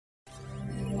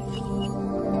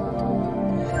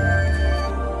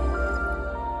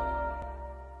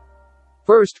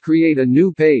First, create a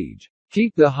new page.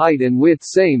 Keep the height and width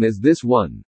same as this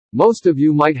one. Most of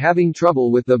you might having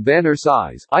trouble with the banner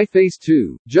size. I face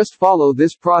too. Just follow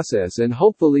this process and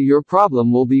hopefully your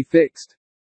problem will be fixed.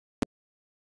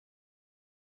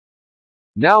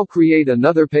 Now create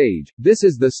another page. This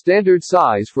is the standard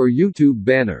size for YouTube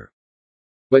banner.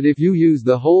 But if you use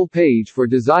the whole page for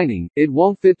designing, it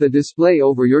won't fit the display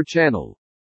over your channel.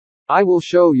 I will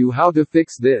show you how to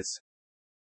fix this.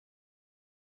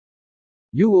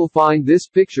 You will find this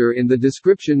picture in the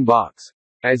description box.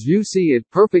 As you see, it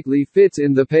perfectly fits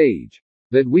in the page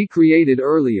that we created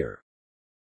earlier.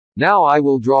 Now I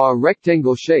will draw a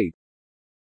rectangle shape.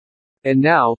 And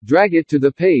now, drag it to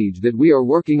the page that we are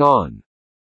working on.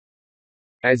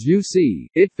 As you see,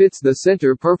 it fits the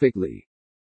center perfectly.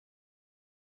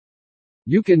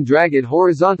 You can drag it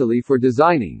horizontally for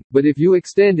designing, but if you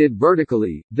extend it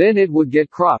vertically, then it would get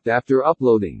cropped after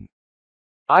uploading.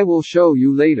 I will show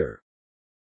you later.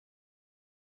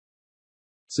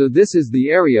 So this is the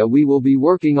area we will be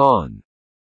working on.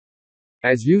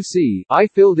 As you see, I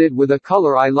filled it with a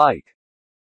color I like.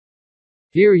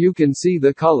 Here you can see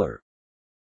the color.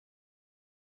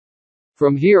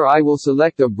 From here I will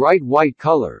select a bright white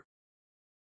color.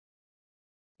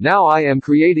 Now I am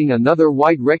creating another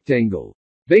white rectangle.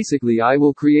 Basically I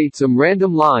will create some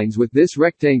random lines with this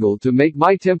rectangle to make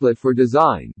my template for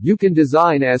design. You can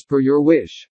design as per your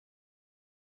wish.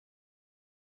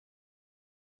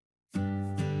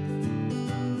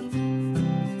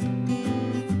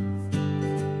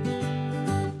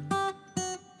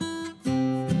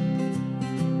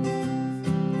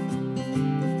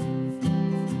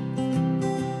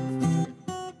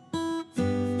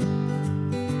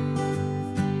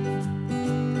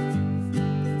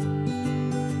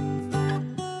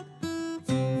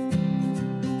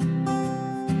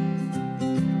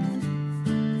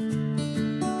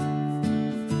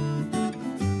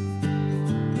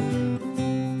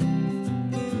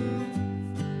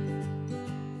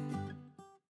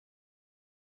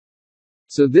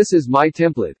 So this is my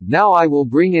template. Now I will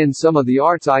bring in some of the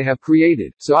arts I have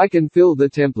created, so I can fill the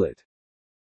template.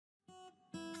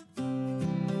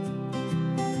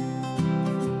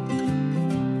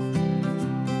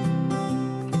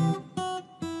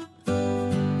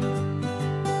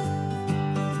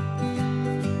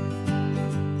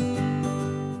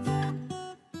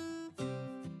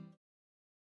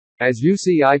 As you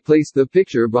see, I place the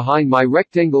picture behind my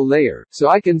rectangle layer, so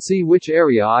I can see which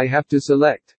area I have to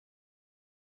select.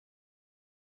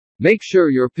 Make sure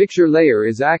your picture layer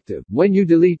is active when you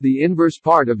delete the inverse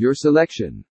part of your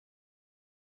selection.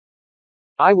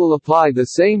 I will apply the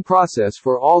same process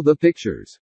for all the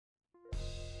pictures.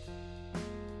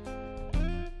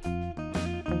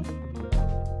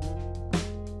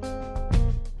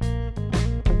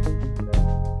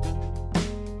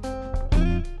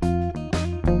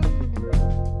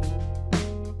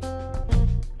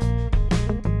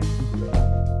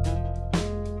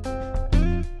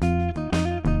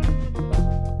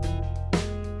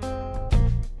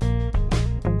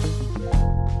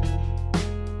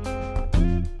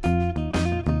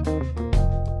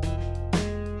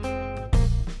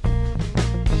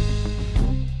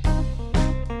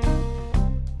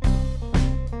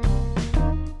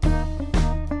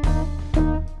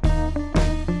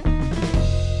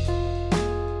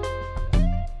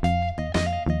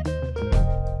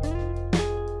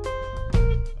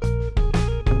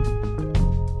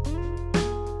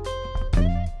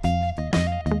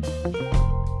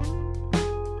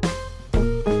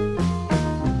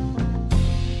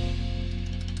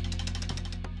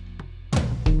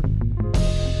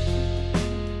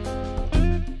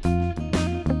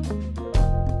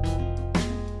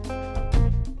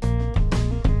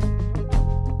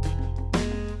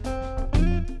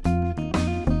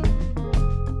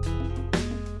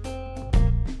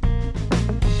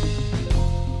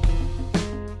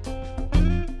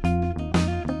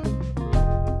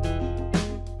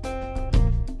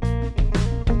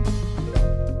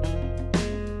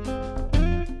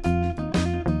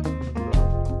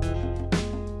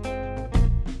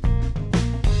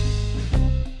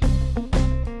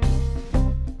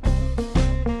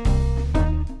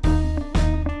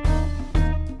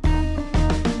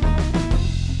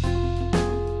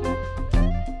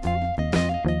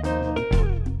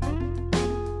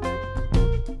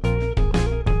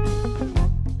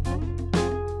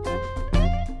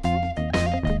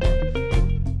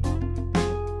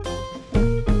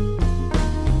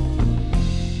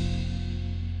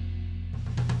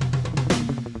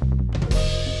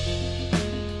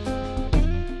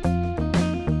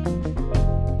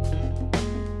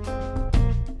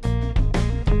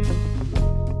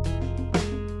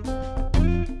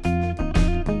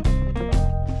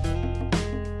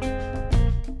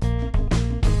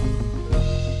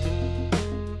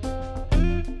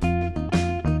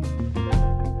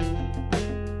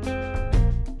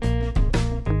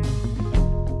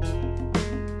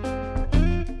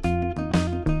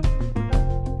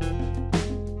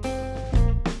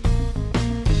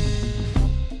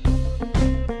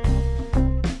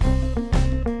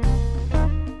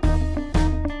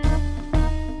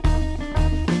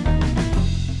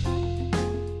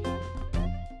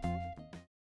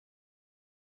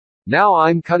 Now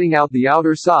I'm cutting out the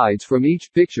outer sides from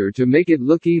each picture to make it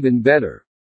look even better.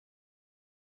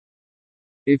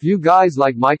 If you guys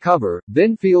like my cover,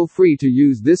 then feel free to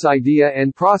use this idea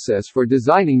and process for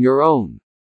designing your own.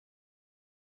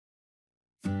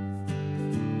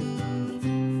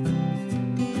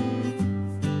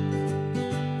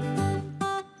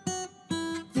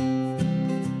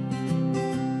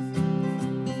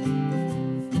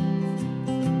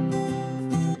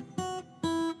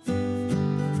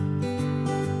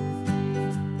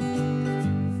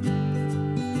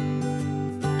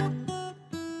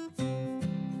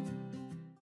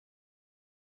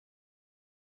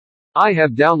 I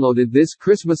have downloaded this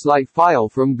Christmas light file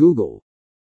from Google.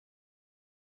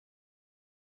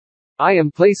 I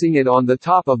am placing it on the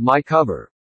top of my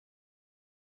cover.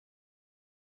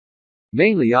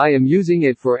 Mainly I am using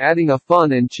it for adding a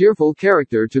fun and cheerful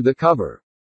character to the cover.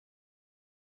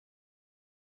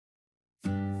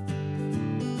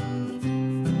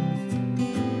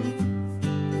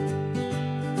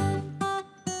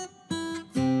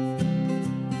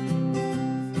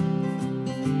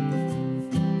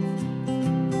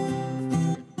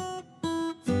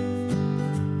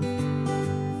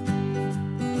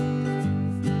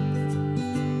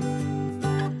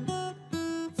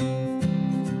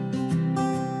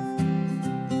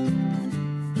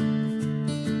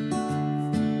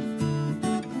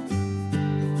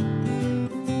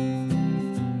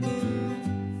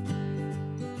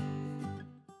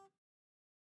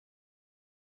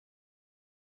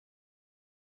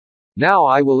 Now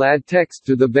I will add text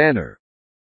to the banner.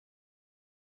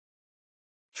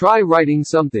 Try writing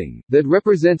something that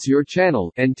represents your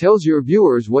channel and tells your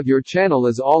viewers what your channel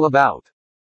is all about.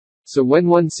 So when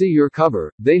one see your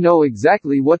cover, they know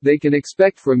exactly what they can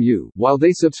expect from you while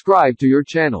they subscribe to your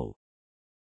channel.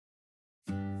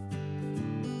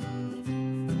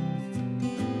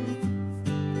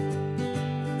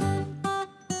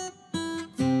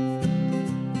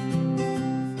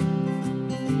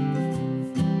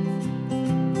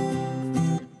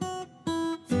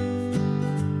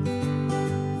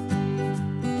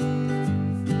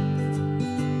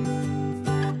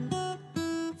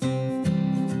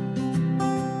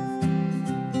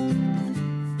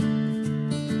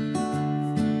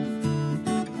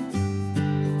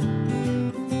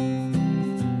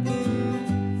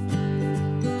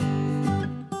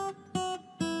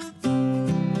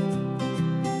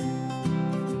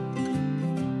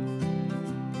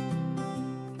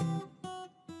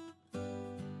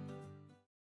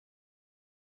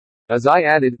 As I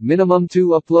added, minimum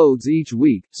 2 uploads each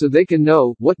week, so they can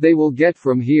know what they will get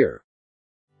from here.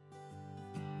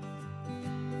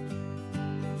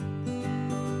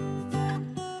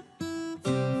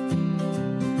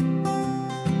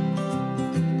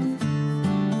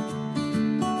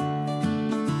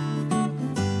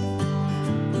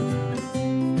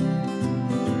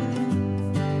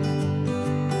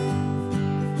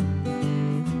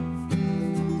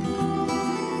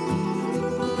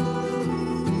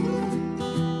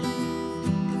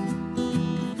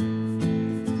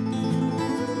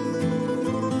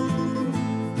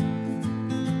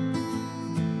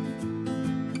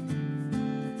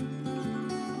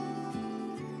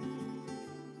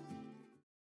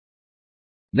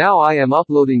 Now I am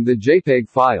uploading the JPEG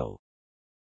file.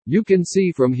 You can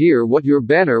see from here what your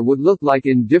banner would look like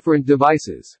in different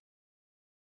devices.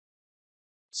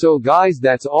 So guys,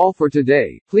 that's all for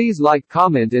today. Please like,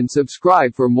 comment and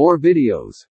subscribe for more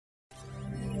videos.